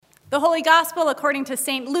The Holy Gospel according to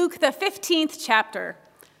St. Luke, the 15th chapter.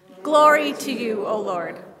 Glory to you, O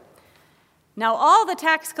Lord. Now all the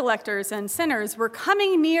tax collectors and sinners were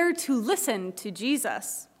coming near to listen to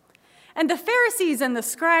Jesus. And the Pharisees and the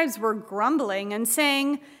scribes were grumbling and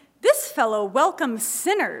saying, "This fellow welcomes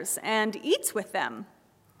sinners and eats with them."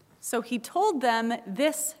 So he told them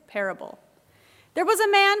this parable. There was a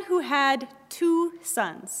man who had 2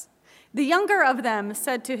 sons. The younger of them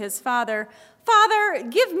said to his father, "Father,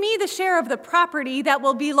 give me the share of the property that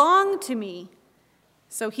will belong to me."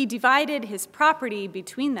 So he divided his property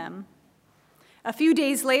between them. A few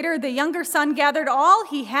days later, the younger son gathered all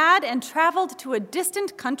he had and traveled to a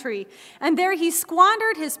distant country, and there he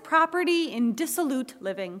squandered his property in dissolute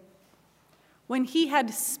living. When he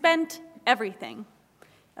had spent everything,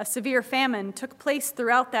 a severe famine took place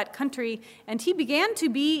throughout that country, and he began to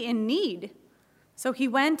be in need. So he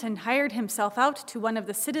went and hired himself out to one of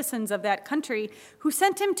the citizens of that country, who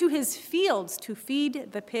sent him to his fields to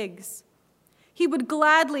feed the pigs. He would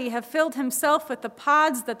gladly have filled himself with the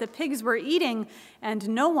pods that the pigs were eating, and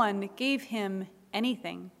no one gave him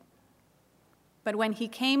anything. But when he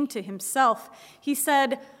came to himself, he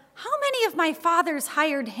said, "How many of my father's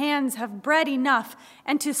hired hands have bread enough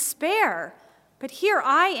and to spare? But here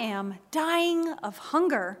I am, dying of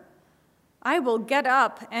hunger. I will get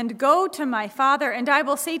up and go to my father, and I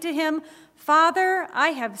will say to him, 'Father,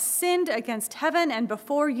 I have sinned against heaven and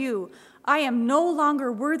before you. I am no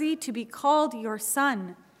longer worthy to be called your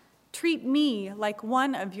son. Treat me like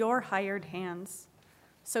one of your hired hands.'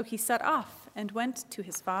 So he set off and went to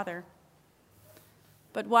his father.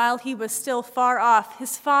 But while he was still far off,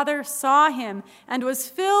 his father saw him and was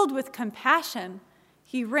filled with compassion.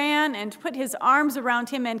 He ran and put his arms around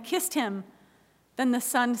him and kissed him. Then the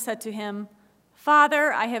son said to him,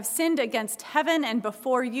 'Father, I have sinned against heaven and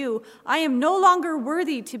before you. I am no longer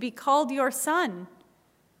worthy to be called your son.'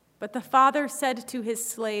 But the father said to his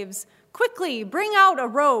slaves, 'Quickly, bring out a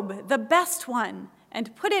robe, the best one,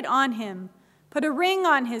 and put it on him. Put a ring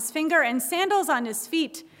on his finger and sandals on his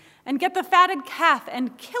feet, and get the fatted calf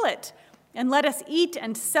and kill it, and let us eat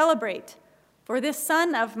and celebrate. For this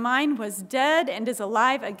son of mine was dead and is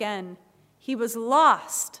alive again. He was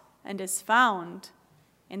lost and is found.'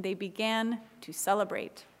 And they began to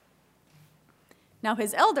celebrate. Now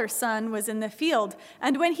his elder son was in the field,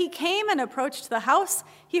 and when he came and approached the house,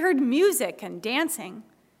 he heard music and dancing.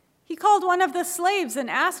 He called one of the slaves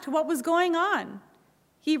and asked what was going on.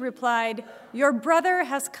 He replied, 'Your brother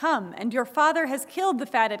has come, and your father has killed the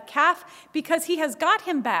fatted calf because he has got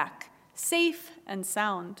him back, safe and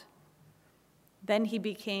sound.' Then he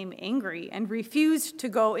became angry and refused to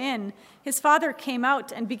go in. His father came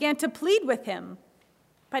out and began to plead with him.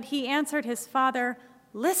 But he answered his father,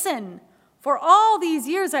 'Listen, for all these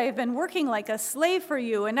years I have been working like a slave for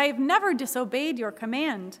you, and I have never disobeyed your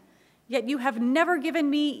command. Yet you have never given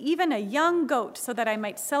me even a young goat so that I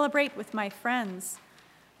might celebrate with my friends.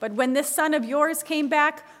 But when this son of yours came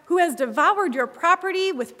back, who has devoured your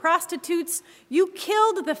property with prostitutes, you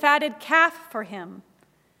killed the fatted calf for him.'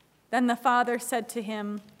 Then the father said to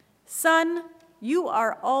him, 'Son, you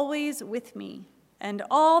are always with me, and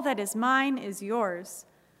all that is mine is yours.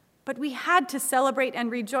 But we had to celebrate and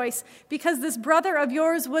rejoice because this brother of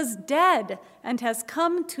yours was dead and has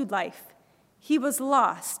come to life. He was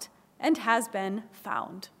lost and has been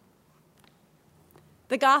found.'"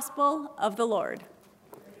 The Gospel of the Lord.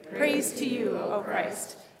 Praise to you, O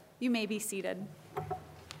Christ. You may be seated.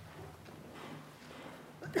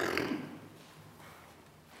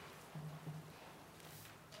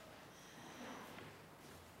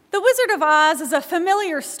 The Wizard of Oz is a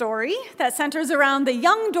familiar story that centers around the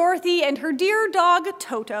young Dorothy and her dear dog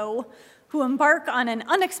Toto, who embark on an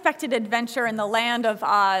unexpected adventure in the land of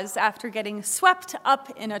Oz after getting swept up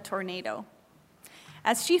in a tornado.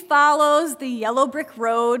 As she follows the yellow brick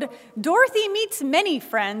road, Dorothy meets many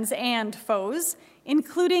friends and foes,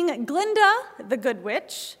 including Glinda, the Good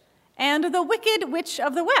Witch, and the Wicked Witch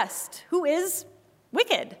of the West, who is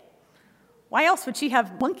wicked. Why else would she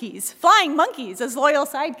have monkeys, flying monkeys, as loyal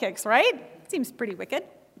sidekicks, right? Seems pretty wicked.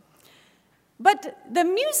 But the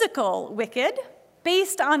musical Wicked,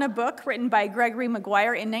 based on a book written by Gregory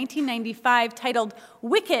Maguire in 1995 titled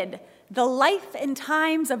Wicked, The Life and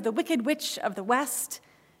Times of the Wicked Witch of the West,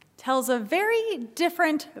 tells a very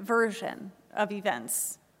different version of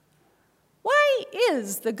events. Why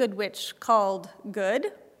is the Good Witch called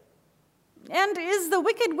good? And is the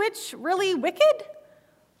Wicked Witch really wicked?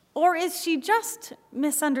 Or is she just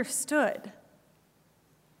misunderstood?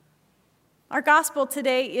 Our gospel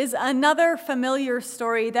today is another familiar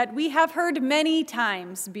story that we have heard many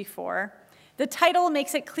times before. The title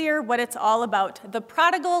makes it clear what it's all about: the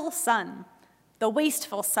prodigal son, the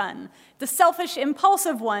wasteful son, the selfish,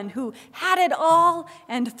 impulsive one who had it all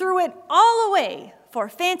and threw it all away for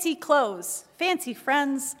fancy clothes, fancy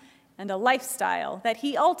friends, and a lifestyle that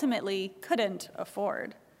he ultimately couldn't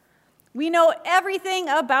afford. We know everything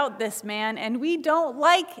about this man, and we don't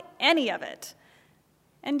like any of it.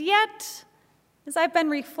 And yet, as I've been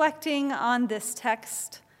reflecting on this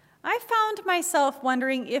text, I found myself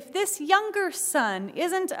wondering if this younger son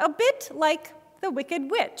isn't a bit like the wicked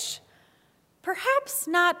witch. Perhaps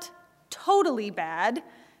not totally bad,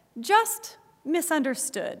 just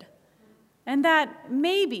misunderstood. And that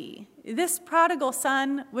maybe this prodigal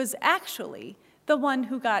son was actually the one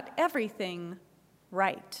who got everything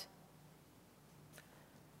right.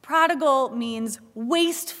 Prodigal means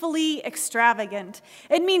wastefully extravagant.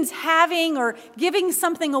 It means having or giving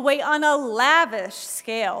something away on a lavish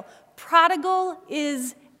scale. Prodigal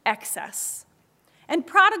is excess. And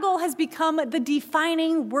prodigal has become the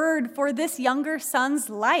defining word for this younger son's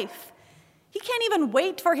life. He can't even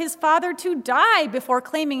wait for his father to die before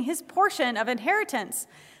claiming his portion of inheritance,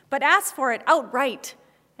 but asks for it outright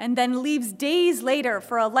and then leaves days later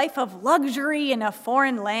for a life of luxury in a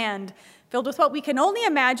foreign land, filled with what we can only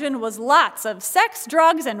imagine was lots of sex,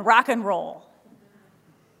 drugs, and rock and roll.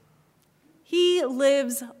 He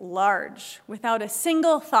lives large without a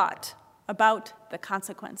single thought about the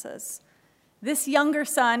consequences. This younger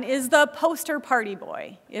son is the poster party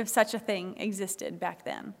boy, if such a thing existed back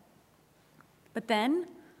then. But then,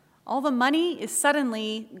 all the money is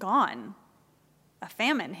suddenly gone. A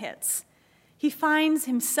famine hits. He finds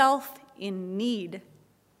himself in need.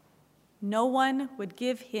 No one would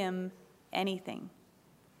give him anything.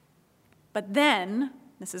 But then,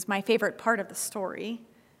 this is my favorite part of the story,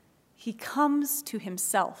 he comes to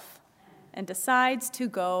himself and decides to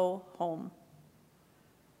go home.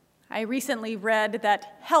 I recently read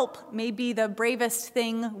that help may be the bravest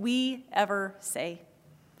thing we ever say.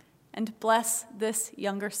 And bless this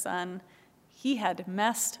younger son, he had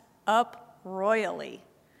messed up royally.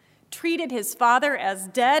 Treated his father as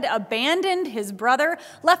dead, abandoned his brother,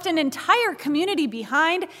 left an entire community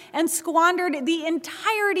behind, and squandered the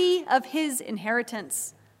entirety of his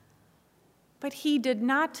inheritance. But he did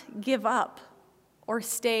not give up or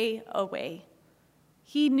stay away.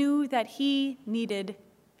 He knew that he needed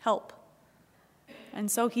help, and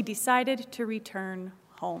so he decided to return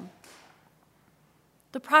home.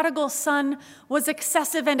 The prodigal son was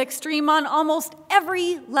excessive and extreme on almost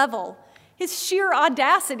every level. His sheer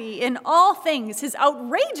audacity in all things, his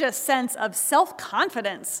outrageous sense of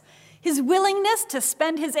self-confidence, his willingness to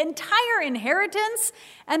spend his entire inheritance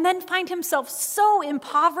and then find himself so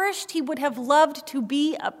impoverished he would have loved to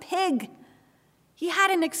be a pig. He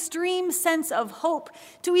had an extreme sense of hope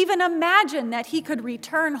to even imagine that he could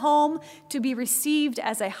return home to be received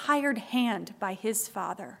as a hired hand by his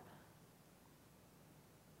father.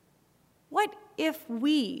 What if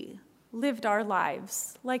we lived our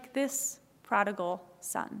lives like this prodigal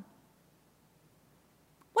son?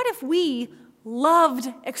 What if we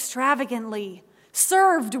loved extravagantly,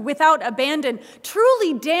 served without abandon,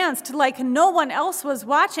 truly danced like no one else was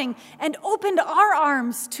watching, and opened our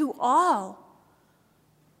arms to all?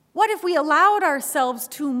 What if we allowed ourselves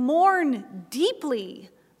to mourn deeply,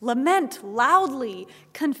 lament loudly,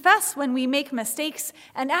 confess when we make mistakes,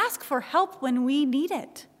 and ask for help when we need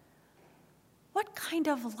it? What kind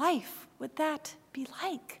of life would that be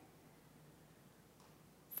like?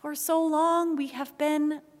 For so long, we have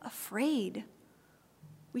been afraid.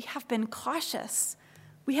 We have been cautious.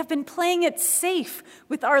 We have been playing it safe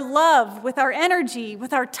with our love, with our energy,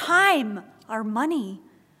 with our time, our money.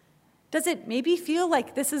 Does it maybe feel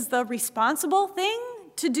like this is the responsible thing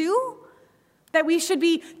to do? That we should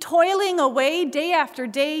be toiling away day after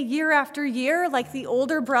day, year after year, like the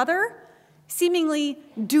older brother, seemingly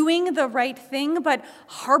doing the right thing, but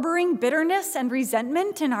harboring bitterness and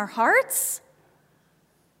resentment in our hearts?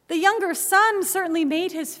 The younger son certainly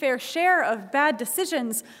made his fair share of bad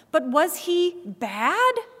decisions, but was he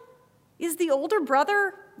bad? Is the older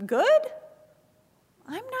brother good?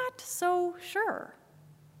 I'm not so sure.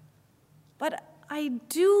 But I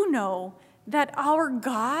do know that our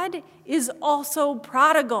God is also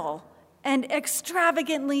prodigal and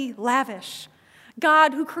extravagantly lavish.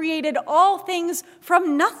 God, who created all things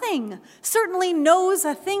from nothing, certainly knows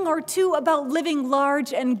a thing or two about living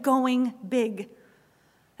large and going big.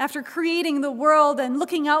 After creating the world and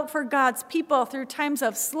looking out for God's people through times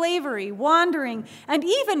of slavery, wandering, and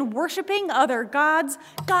even worshiping other gods,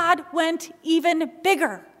 God went even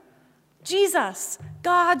bigger. Jesus,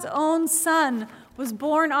 God's own Son, was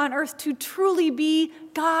born on earth to truly be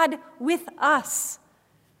God with us.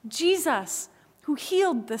 Jesus, who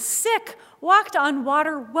healed the sick, walked on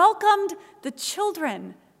water, welcomed the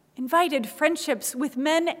children, invited friendships with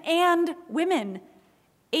men and women,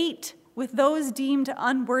 ate with those deemed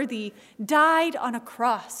unworthy, died on a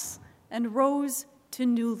cross, and rose to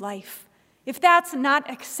new life. If that's not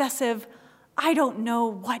excessive, I don't know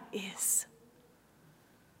what is.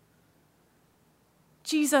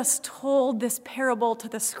 Jesus told this parable to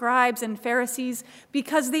the scribes and Pharisees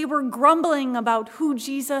because they were grumbling about who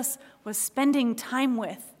Jesus was spending time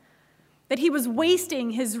with, that he was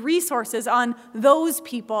wasting his resources on those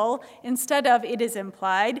people instead of, it is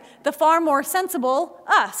implied, the far more sensible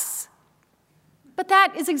us. But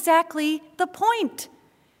that is exactly the point.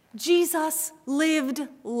 Jesus lived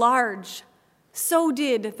large. So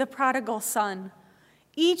did the prodigal son.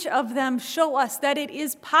 Each of them show us that it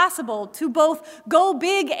is possible to both go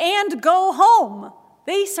big and go home.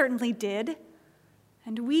 They certainly did.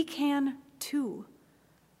 And we can too.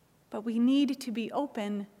 But we need to be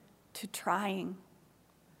open to trying.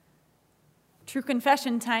 True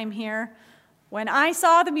confession time here. When I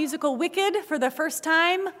saw the musical Wicked for the first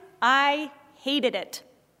time, I hated it.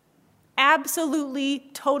 Absolutely,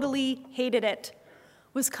 totally hated it.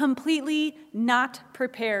 Was completely not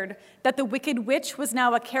prepared that the Wicked Witch was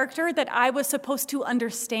now a character that I was supposed to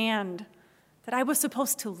understand, that I was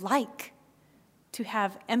supposed to like, to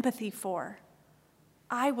have empathy for.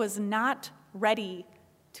 I was not ready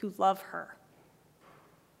to love her.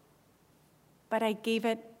 But I gave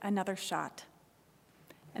it another shot.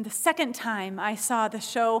 And the second time I saw the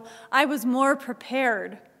show, I was more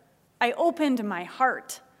prepared. I opened my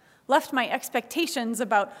heart, left my expectations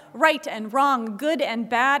about right and wrong, good and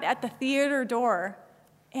bad at the theater door,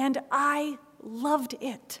 and I loved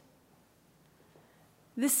it.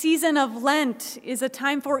 The season of Lent is a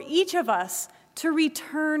time for each of us to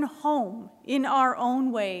return home in our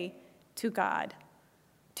own way to God,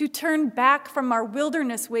 to turn back from our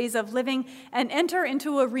wilderness ways of living and enter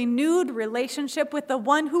into a renewed relationship with the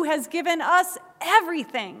one who has given us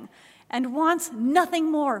everything and wants nothing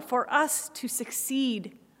more for us to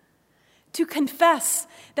succeed. To confess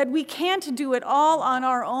that we can't do it all on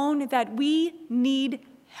our own, that we need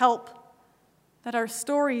help, that our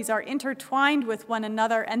stories are intertwined with one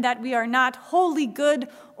another, and that we are not wholly good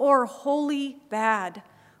or wholly bad.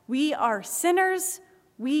 We are sinners.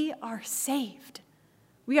 We are saved.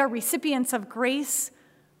 We are recipients of grace.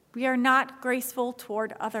 We are not graceful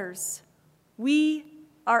toward others. We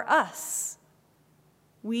are us.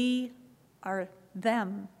 We are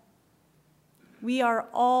them. We are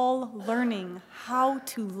all learning how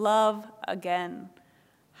to love again,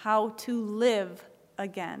 how to live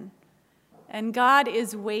again. And God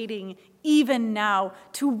is waiting, even now,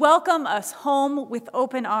 to welcome us home with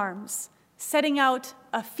open arms, setting out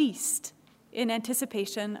a feast in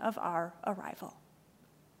anticipation of our arrival.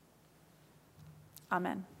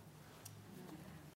 Amen.